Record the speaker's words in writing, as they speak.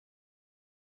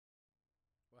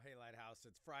Lighthouse.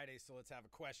 It's Friday, so let's have a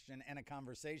question and a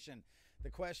conversation. The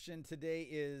question today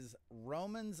is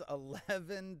Romans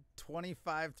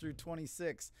 11:25 through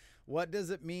 26. What does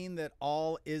it mean that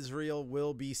all Israel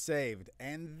will be saved?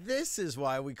 And this is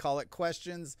why we call it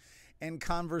questions and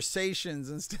conversations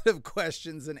instead of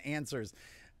questions and answers.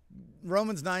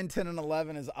 Romans 9, 10, and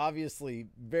 11 is obviously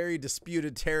very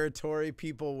disputed territory.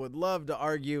 People would love to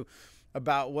argue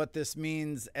about what this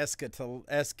means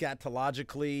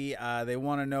eschatologically. They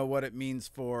want to know what it means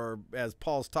for, as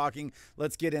Paul's talking.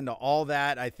 Let's get into all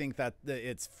that. I think that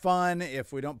it's fun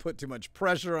if we don't put too much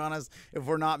pressure on us, if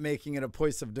we're not making it a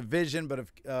place of division, but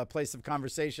a place of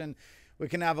conversation. We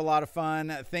can have a lot of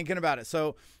fun thinking about it.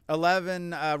 So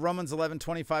Romans 11,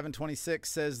 25 and 26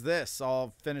 says this.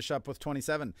 I'll finish up with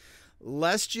 27.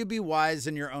 Lest you be wise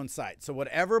in your own sight. So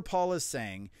whatever Paul is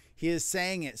saying, he is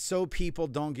saying it so people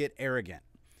don't get arrogant.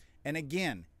 And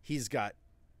again, he's got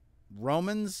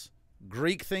Romans,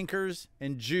 Greek thinkers,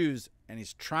 and Jews, and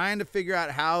he's trying to figure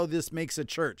out how this makes a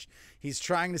church. He's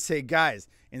trying to say, guys,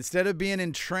 instead of being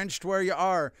entrenched where you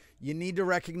are, you need to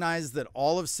recognize that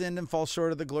all have sinned and fall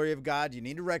short of the glory of God. You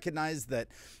need to recognize that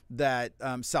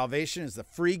salvation is the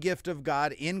free gift of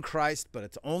God in Christ, but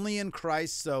it's only in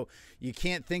Christ. So you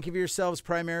can't think of yourselves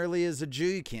primarily as a Jew.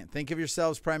 You can't think of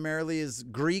yourselves primarily as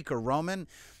Greek or Roman.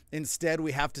 Instead,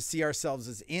 we have to see ourselves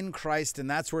as in Christ, and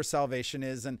that's where salvation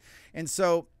is. And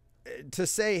so to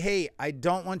say, hey, I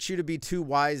don't want you to be too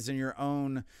wise in your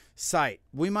own sight.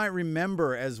 We might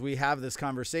remember as we have this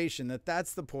conversation that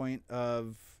that's the point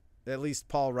of at least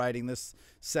Paul writing this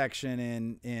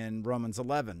section in Romans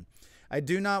 11. I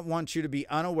do not want you to be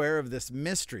unaware of this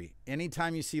mystery.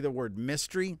 Anytime you see the word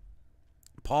mystery,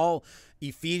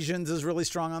 Ephesians is really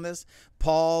strong on this.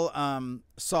 Paul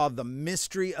saw the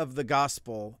mystery of the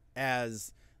gospel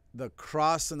as the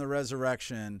cross and the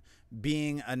resurrection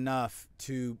being enough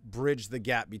to bridge the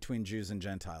gap between Jews and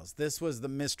Gentiles. This was the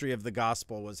mystery of the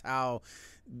gospel, was how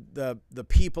the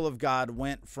people of God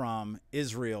went from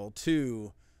Israel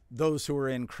to those who were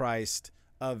in Christ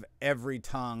of every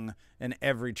tongue and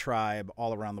every tribe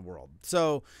all around the world.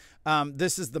 So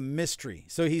this is the mystery.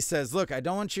 So he says, look, I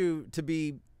don't want you to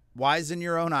be wise in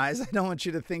your own eyes. I don't want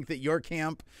you to think that your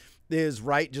camp is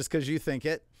right just because you think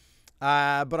it.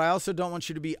 But I also don't want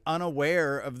you to be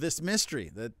unaware of this mystery,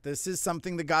 that this is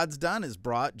something that God's done, is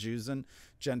brought Jews and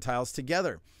Gentiles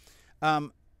together.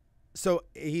 So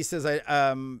he says,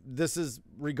 this is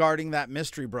regarding that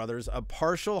mystery, brothers. A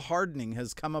partial hardening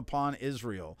has come upon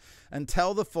Israel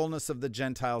until the fullness of the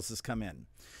Gentiles has come in.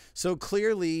 So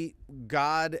clearly,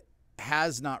 God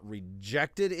has not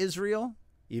rejected Israel,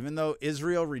 even though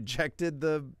Israel rejected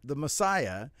the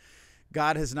Messiah.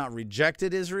 God has not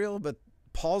rejected Israel, but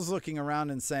Paul's looking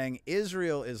around and saying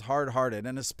Israel is hard-hearted,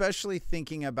 and especially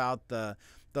thinking about the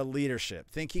leadership,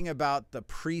 thinking about the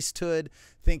priesthood,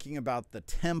 thinking about the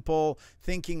temple,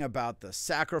 thinking about the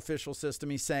sacrificial system.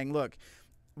 He's saying, look,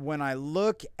 when I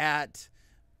look at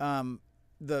the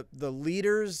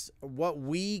leaders, what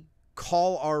we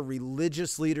call our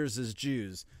religious leaders as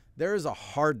Jews, there is a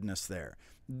hardness there.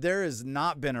 There has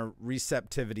not been a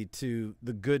receptivity to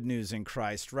the good news in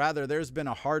Christ. Rather, there's been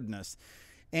a hardness.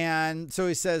 And so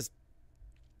he says,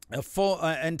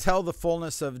 until the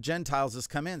fullness of Gentiles has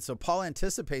come in. So Paul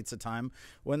anticipates a time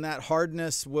when that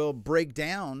hardness will break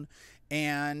down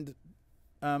and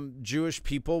Jewish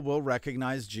people will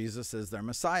recognize Jesus as their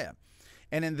Messiah.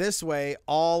 And in this way,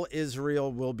 all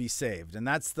Israel will be saved. And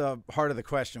that's the heart of the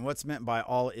question. What's meant by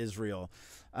all Israel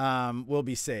will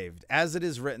be saved? As it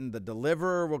is written, the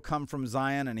deliverer will come from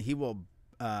Zion and he will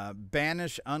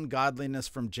banish ungodliness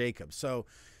from Jacob. So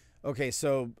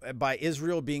by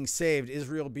Israel being saved,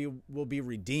 Israel will be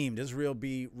redeemed. Israel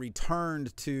be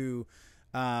returned to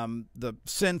the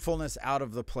sinfulness out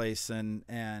of the place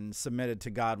and submitted to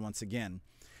God once again.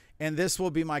 And this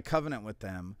will be my covenant with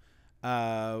them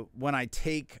when I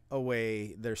take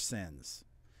away their sins.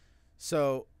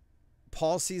 So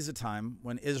Paul sees a time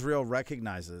when Israel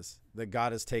recognizes that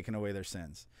God has taken away their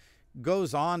sins.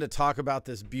 Goes on to talk about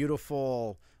this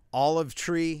beautiful olive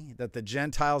tree, that the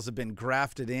Gentiles have been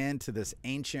grafted into this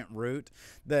ancient root,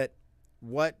 that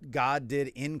what God did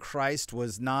in Christ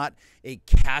was not a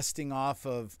casting off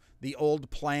of the old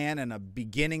plan and a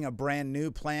beginning a brand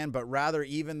new plan, but rather,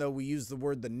 even though we use the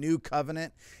word the new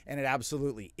covenant, and it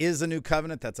absolutely is a new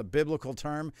covenant, that's a biblical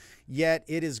term, yet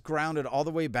it is grounded all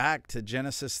the way back to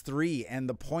Genesis 3, and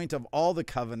the point of all the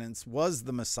covenants was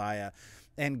the Messiah,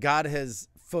 and God has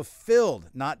fulfilled,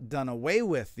 not done away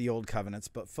with the old covenants,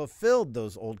 but fulfilled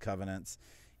those old covenants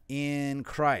in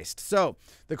Christ. So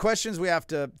the questions we have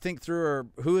to think through are,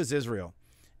 who is Israel?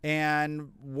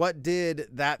 And what did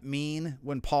that mean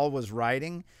when Paul was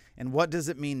writing? And what does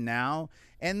it mean now?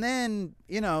 And then,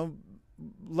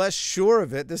 less sure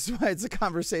of it. This is why it's a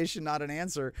conversation, not an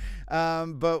answer.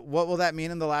 But what will that mean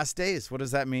in the last days? What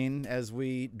does that mean as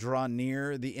we draw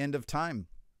near the end of time?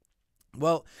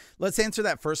 Well, let's answer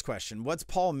that first question. What's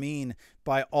Paul mean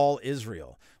by all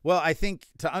Israel? Well, I think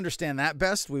to understand that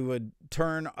best, we would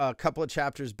turn a couple of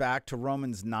chapters back to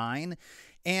Romans 9.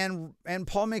 And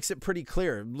Paul makes it pretty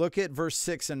clear. Look at verse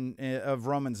 6 of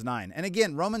Romans 9. And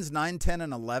again, Romans 9, 10,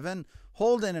 and 11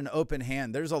 hold in an open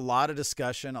hand. There's a lot of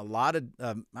discussion, a lot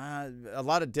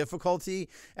of difficulty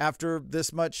after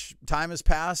this much time has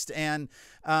passed, and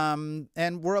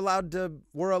we're allowed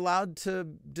to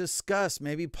discuss.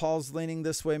 Maybe Paul's leaning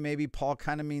this way. Maybe Paul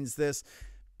kind of means this.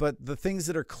 But the things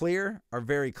that are clear are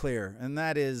very clear, and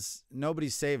that is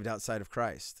nobody's saved outside of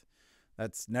Christ.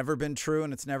 That's never been true,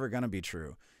 and it's never going to be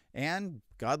true. And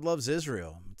God loves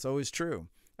Israel. It's always true.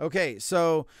 Okay,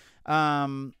 so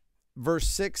verse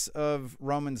 6 of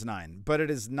Romans 9. But it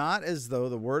is not as though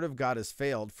the word of God has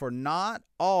failed, for not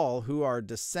all who are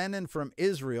descended from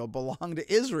Israel belong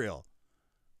to Israel.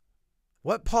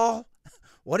 What, Paul?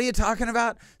 What are you talking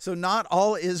about? So not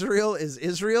all Israel is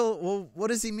Israel? Well, what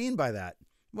does he mean by that?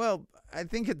 Well, I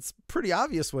think it's pretty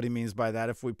obvious what he means by that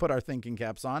if we put our thinking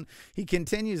caps on. He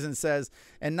continues and says,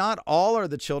 and not all are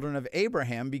the children of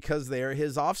Abraham because they are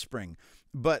his offspring,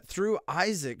 but through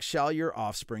Isaac shall your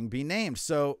offspring be named.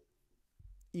 So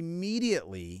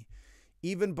immediately,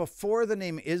 even before the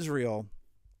name Israel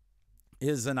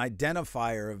is an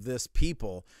identifier of this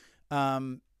people,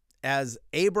 as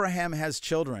Abraham has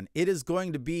children, it is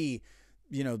going to be,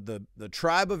 the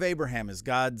tribe of Abraham is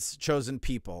God's chosen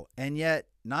people, and yet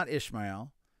not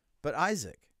Ishmael, but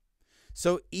Isaac.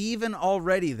 So even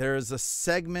already there is a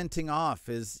segmenting off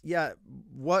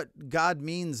what God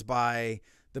means by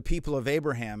the people of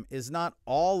Abraham is not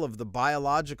all of the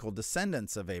biological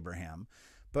descendants of Abraham,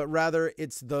 but rather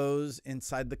it's those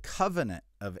inside the covenant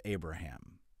of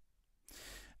Abraham.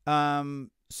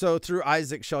 So through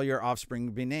Isaac shall your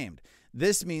offspring be named.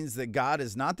 This means that God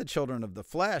is not the children of the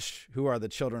flesh who are the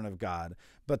children of God,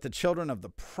 but the children of the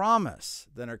promise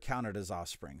that are counted as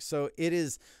offspring. So it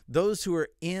is those who are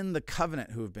in the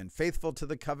covenant, who have been faithful to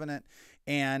the covenant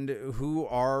and who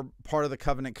are part of the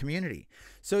covenant community.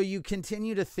 So you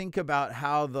continue to think about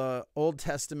how the Old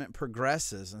Testament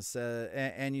progresses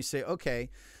and you say, okay,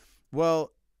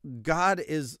 well, God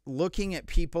is looking at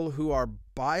people who are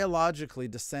biologically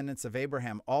descendants of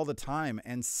Abraham all the time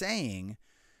and saying,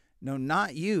 no,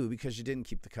 not you, because you didn't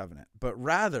keep the covenant, but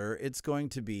rather it's going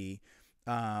to be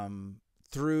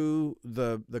through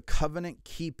the covenant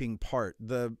keeping part.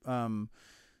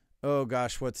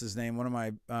 What's his name? One of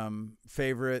my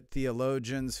favorite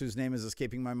theologians, whose name is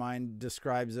escaping my mind,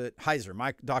 describes it.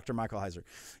 Dr. Michael Heiser.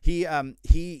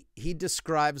 He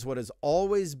describes what has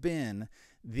always been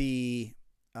the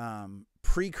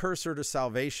precursor to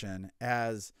salvation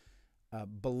as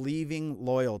believing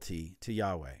loyalty to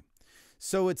Yahweh.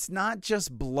 So it's not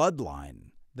just bloodline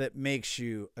that makes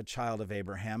you a child of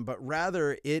Abraham, but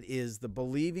rather it is the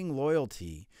believing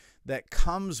loyalty that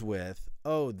comes with,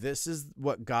 this is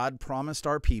what God promised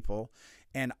our people,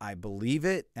 and I believe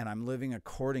it, and I'm living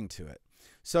according to it.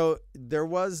 So there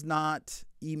was not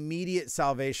immediate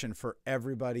salvation for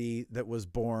everybody that was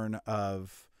born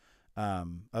of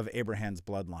Abraham's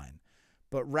bloodline,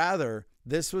 but rather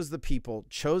this was the people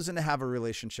chosen to have a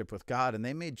relationship with God, and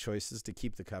they made choices to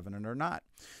keep the covenant or not.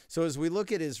 So as we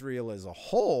look at Israel as a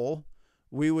whole,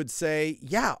 we would say,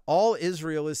 yeah, all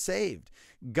Israel is saved.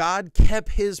 God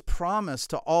kept his promise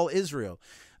to all Israel.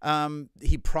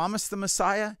 He promised the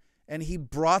Messiah, and he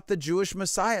brought the Jewish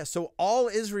Messiah. So all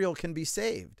Israel can be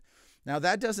saved. Now,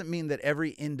 that doesn't mean that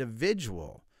every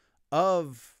individual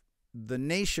of the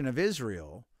nation of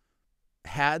Israel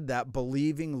had that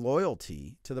believing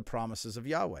loyalty to the promises of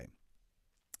Yahweh.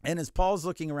 And as Paul's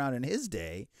looking around in his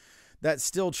day, that's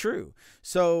still true.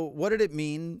 So what did it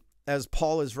mean as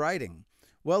Paul is writing?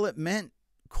 Well, it meant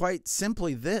quite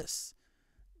simply this: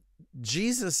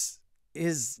 Jesus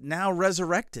is now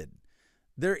resurrected.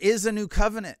 There is a new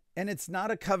covenant, and it's not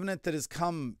a covenant that has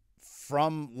come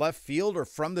from left field or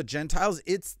from the Gentiles.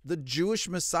 It's the Jewish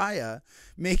Messiah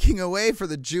making a way for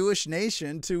the Jewish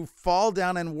nation to fall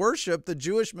down and worship the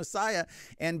Jewish Messiah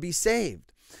and be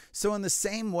saved. So in the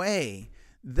same way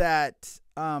that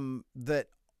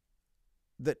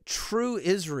true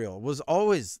Israel was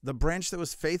always the branch that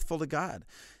was faithful to God,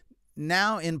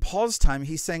 now in Paul's time,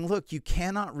 he's saying, look, you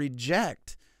cannot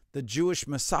reject the Jewish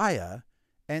Messiah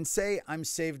and say, I'm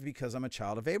saved because I'm a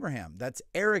child of Abraham. That's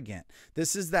arrogant.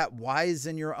 This is that wise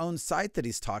in your own sight that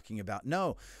he's talking about.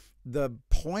 No, the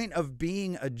point of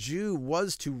being a Jew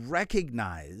was to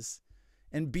recognize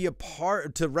and be a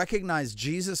part, to recognize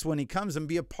Jesus when he comes and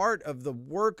be a part of the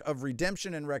work of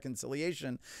redemption and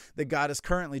reconciliation that God is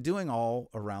currently doing all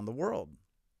around the world.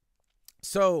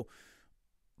 So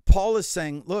Paul is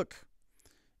saying, look,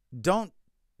 don't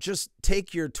just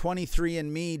take your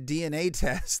 23andMe DNA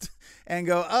test and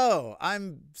go, oh,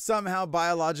 I'm somehow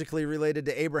biologically related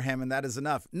to Abraham and that is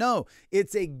enough. No,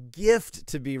 it's a gift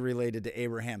to be related to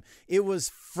Abraham. It was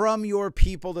from your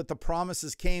people that the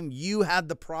promises came. You had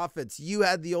the prophets. You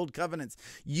had the old covenants.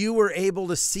 You were able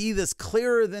to see this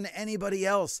clearer than anybody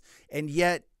else. And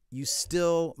yet you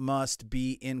still must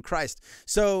be in Christ.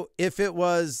 So if it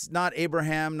was not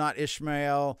Abraham, not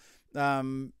Ishmael,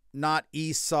 not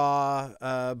Esau,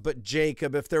 but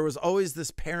Jacob, if there was always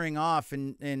this pairing off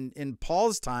in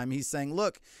Paul's time, he's saying,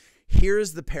 look,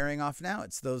 here's the pairing off now.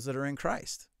 It's those that are in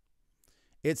Christ.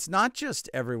 It's not just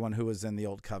everyone who was in the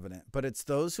old covenant, but it's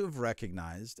those who have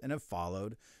recognized and have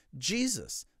followed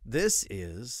Jesus. This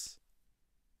is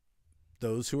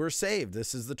those who are saved.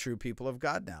 This is the true people of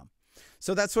God now.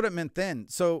 So that's what it meant then.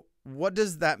 So what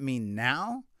does that mean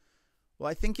now? Well,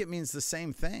 I think it means the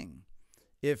same thing.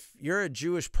 If you're a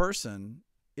Jewish person,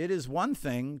 it is one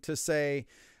thing to say,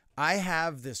 I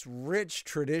have this rich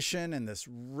tradition and this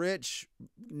rich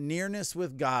nearness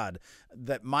with God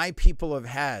that my people have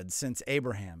had since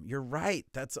Abraham. You're right.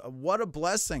 What a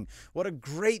blessing. What a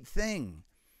great thing.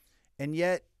 And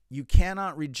yet you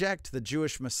cannot reject the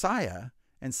Jewish Messiah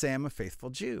and say, I'm a faithful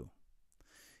Jew.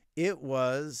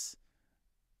 Jesus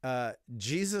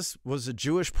was a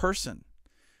Jewish person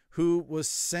who was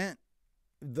sent,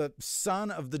 the son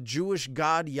of the Jewish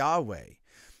God Yahweh,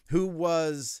 who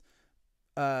was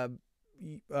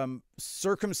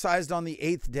circumcised on the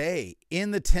 8th day in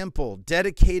the temple,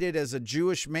 dedicated as a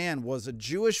Jewish man, was a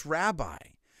Jewish rabbi,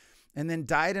 and then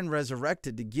died and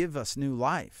resurrected to give us new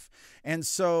life. And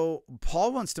so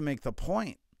Paul wants to make the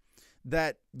point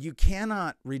that you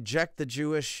cannot reject the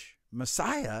Jewish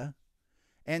Messiah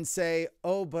and say,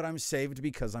 oh, but I'm saved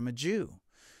because I'm a Jew.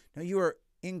 Now, you are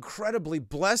incredibly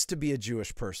blessed to be a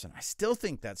Jewish person. I still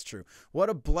think that's true. What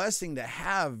a blessing to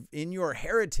have in your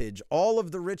heritage all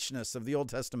of the richness of the Old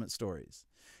Testament stories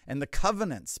and the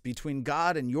covenants between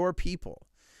God and your people.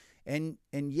 And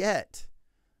yet,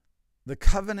 the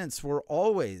covenants were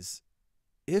always,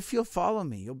 if you'll follow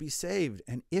me, you'll be saved.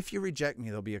 And if you reject me,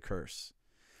 there'll be a curse.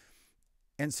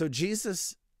 And so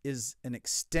Jesus is an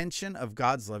extension of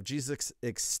God's love. Jesus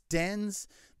extends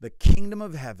the kingdom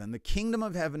of heaven. The kingdom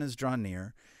of heaven is drawn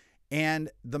near. And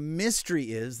the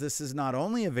mystery is this is not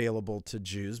only available to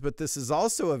Jews, but this is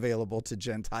also available to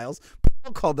Gentiles.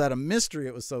 Paul called that a mystery.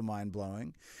 It was so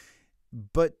mind-blowing.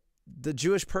 But the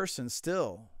Jewish person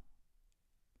still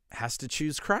has to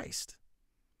choose Christ.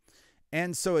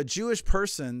 And so a Jewish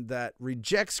person that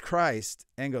rejects Christ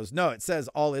and goes, no, it says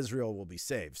all Israel will be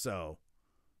saved, so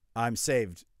I'm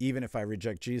saved even if I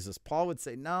reject Jesus. Paul would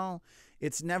say, no,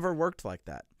 it's never worked like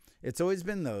that. It's always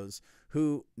been those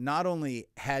who not only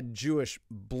had Jewish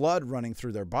blood running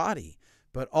through their body,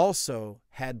 but also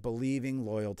had believing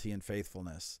loyalty and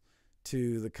faithfulness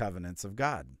to the covenants of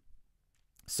God.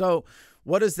 So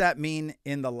what does that mean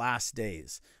in the last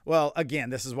days? Well,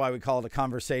 again, this is why we call it a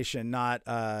conversation, not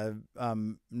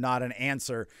an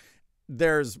answer.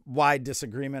 There's wide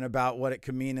disagreement about what it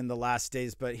could mean in the last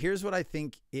days, but here's what I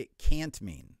think it can't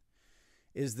mean,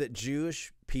 is that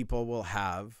Jewish people will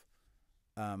have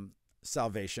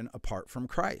salvation apart from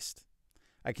Christ.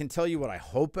 I can tell you what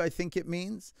I think it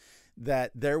means,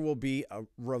 that there will be a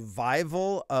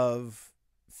revival of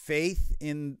faith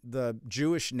in the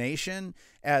Jewish nation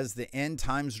as the end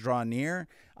times draw near.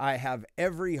 I have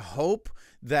every hope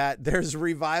that there's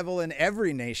revival in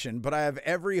every nation, but I have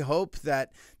every hope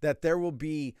that there will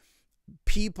be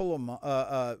people,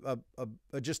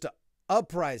 just an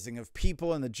uprising of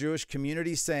people in the Jewish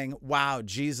community saying, wow,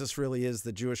 Jesus really is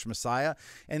the Jewish Messiah.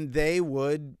 And they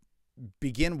would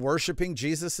begin worshiping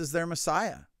Jesus as their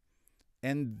Messiah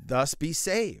and thus be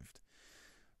saved.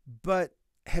 But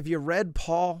have you read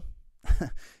Paul?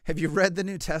 Have you read the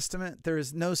New Testament? There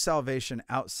is no salvation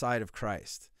outside of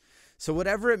Christ. So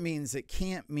whatever it means, it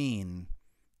can't mean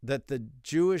that the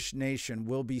Jewish nation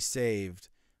will be saved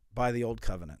by the old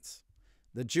covenants.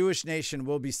 The Jewish nation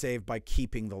will be saved by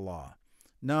keeping the law.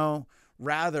 No,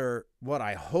 rather what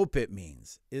I hope it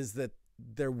means is that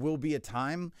there will be a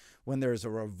time when there's a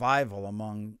revival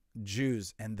among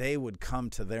Jews and they would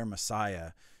come to their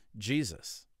Messiah,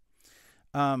 Jesus.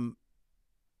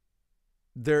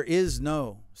 There is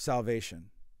no salvation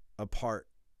apart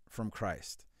from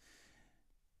Christ.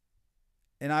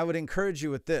 And I would encourage you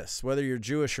with this, whether you're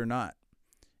Jewish or not.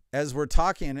 As we're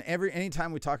talking, and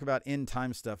anytime we talk about end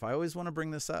time stuff, I always want to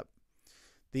bring this up.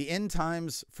 The end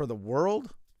times for the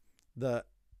world, the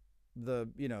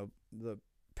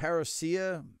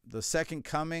parousia, the second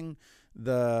coming,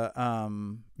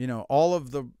 all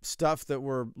of the stuff that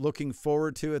we're looking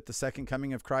forward to at the second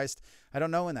coming of Christ. I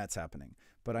don't know when that's happening,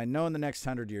 but I know in the next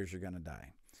 100 years you're going to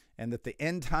die. And that the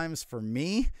end times for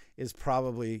me is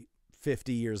probably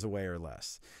 50 years away or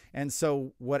less. And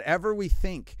so whatever we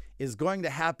think is going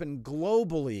to happen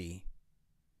globally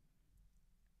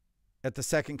at the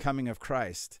second coming of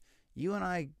Christ, you and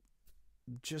I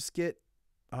just get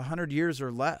 100 years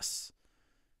or less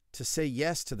to say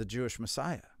yes to the Jewish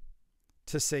Messiah,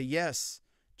 to say, yes,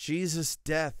 Jesus'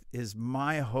 death is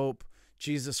my hope.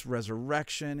 Jesus'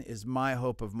 resurrection is my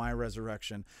hope of my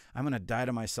resurrection. I'm going to die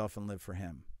to myself and live for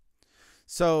him.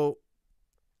 So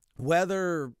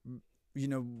whether,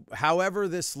 however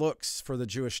this looks for the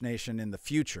Jewish nation in the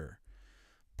future,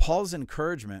 Paul's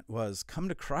encouragement was, come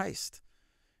to Christ.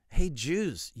 Hey,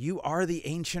 Jews, you are the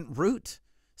ancient root.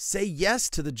 Say yes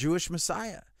to the Jewish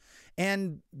Messiah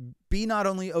and be not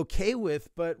only okay with,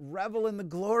 but revel in the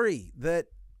glory that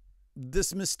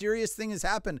this mysterious thing has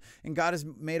happened and God has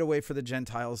made a way for the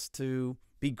Gentiles to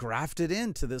be grafted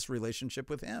into this relationship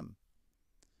with him.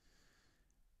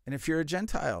 And if you're a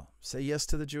Gentile, say yes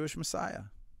to the Jewish Messiah.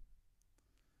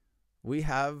 We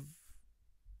have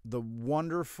the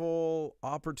wonderful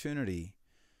opportunity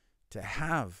to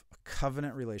have a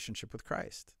covenant relationship with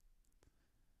Christ,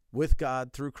 with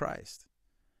God through Christ.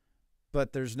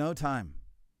 But there's no time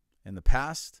in the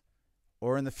past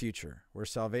or in the future where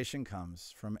salvation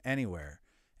comes from anywhere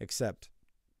except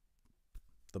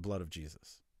the blood of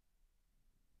Jesus.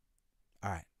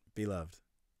 All right, beloved.